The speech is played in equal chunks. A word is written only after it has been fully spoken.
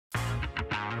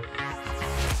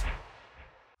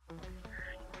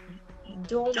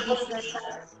don't be such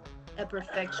a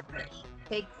perfectionist.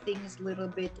 Take things a little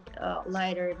bit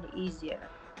lighter and easier,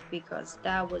 because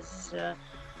that was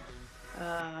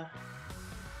uh,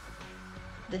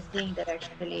 the thing that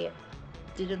actually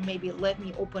didn't maybe let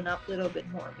me open up a little bit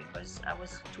more, because I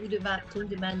was too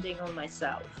demanding on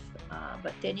myself.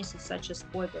 But tennis is such a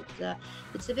sport that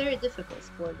it's a very difficult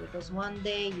sport, because one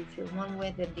day you feel one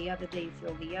way, then the other day you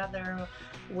feel the other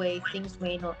way. Things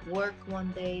may not work one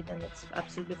day, then it's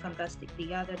absolutely fantastic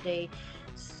the other day.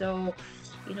 So,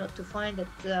 to find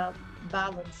that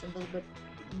balance, a little bit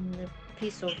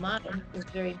peace of mind is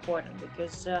very important,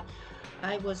 because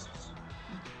I was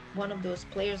one of those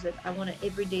players that I wanted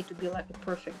every day to be like a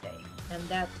perfect day, and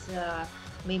that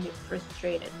made me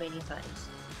frustrated many times.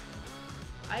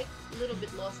 I a little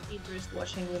bit lost interest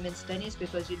watching women's tennis,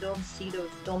 because you don't see those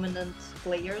dominant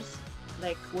players.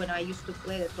 Like when I used to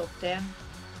play the top 10,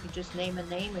 you just name a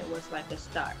name, it was like a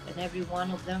star, and every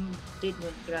one of them did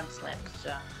win Grand Slams.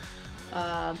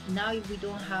 Now we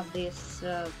don't have this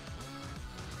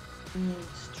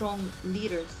strong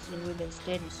leaders in women's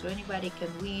tennis, so anybody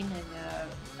can win,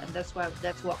 and that's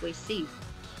what we see.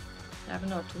 I don't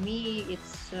know. To me,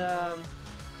 it's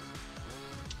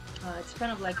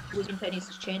kind of like women's tennis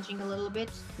is changing a little bit.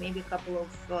 Maybe a couple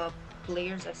of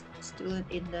players are still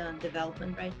in the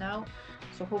development right now.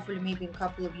 So hopefully, maybe in a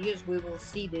couple of years, we will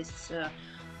see this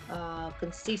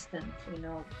consistent,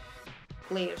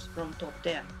 players from top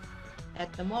 10.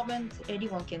 At the moment,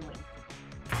 anyone can win.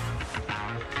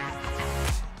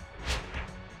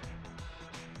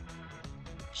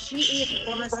 She is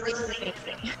honestly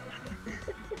amazing.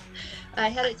 I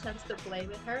had a chance to play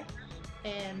with her,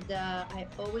 and I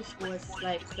always was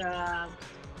like a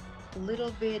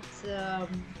little bit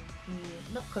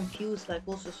not confused, like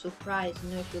also surprised.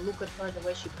 If you look at her, the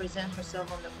way she presents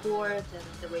herself on the court and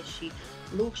the way she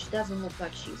looks, she doesn't look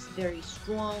like she's very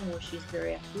strong or she's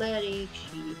very athletic.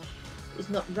 She is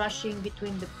not rushing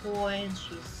between the points.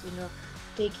 She's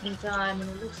taking time, and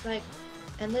it looks like.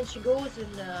 And then she goes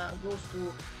and goes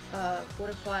to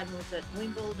quarterfinals at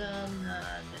Wimbledon,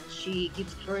 and she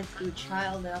gives birth to a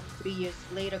child. Now 3 years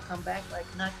later, come back like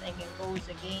nothing and goes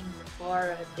again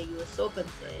far at the U.S. Open.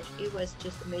 It was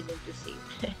just amazing to see.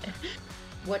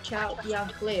 Watch out, young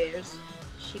players.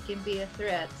 She can be a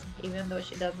threat, even though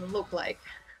she doesn't look like.